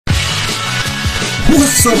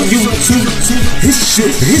What's up, YouTube? It's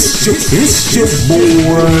your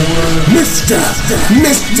boy, Mr.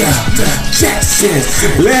 Jackson.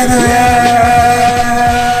 Let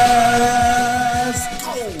us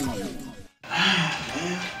go.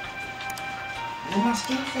 Where my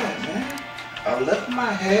stuff at, man? I left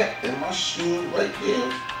my hat and my shoe right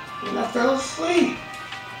there and I fell asleep.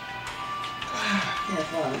 God, I can't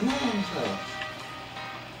find the man's house.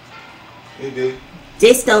 Hey, dude.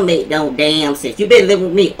 This don't make no damn sense. You've been living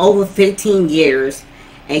with me over 15 years,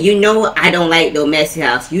 and you know I don't like no messy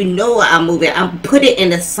house. You know I'm moving. I'm put it in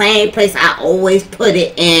the same place I always put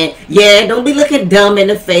it in. Yeah, don't be looking dumb in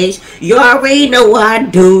the face. You already know what I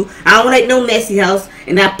do. I don't like no messy house,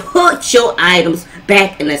 and I put your items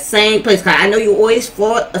back in the same place. Cause I know you always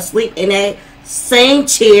fall asleep in that same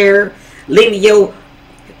chair, leaving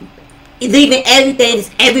everything that's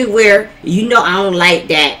everywhere. You know I don't like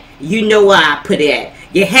that. You know where I put it at.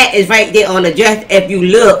 Your hat is right there on the dresser if you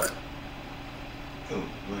look.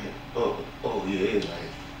 Oh, yeah, it's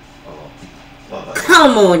right.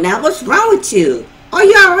 Come on now, what's wrong with you? Are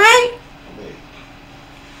you alright?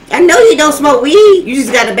 I know you don't smoke weed. You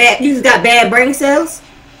just got bad brain cells.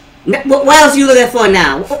 What else you looking for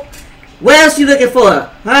now? What else you looking for?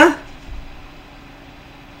 Huh?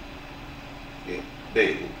 Yeah,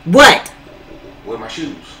 baby. What? Where my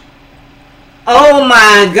shoes? Oh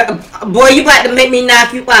my God, boy! You about to make me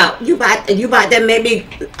knock you out. You about to make me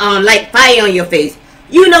like fire on your face.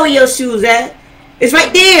 You know where your shoes at? It's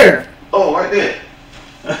right there. Oh, right there.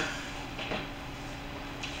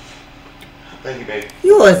 Thank you, baby.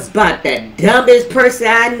 You was about the dumbest person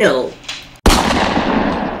I know.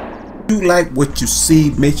 If you like what you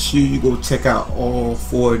see, make sure you go check out all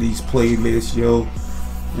 4 of these playlists, yo,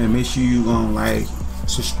 and make sure you like,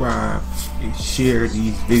 subscribe, and share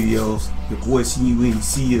these videos. Your boy see you when you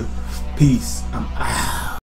see you. Peace. I'm out.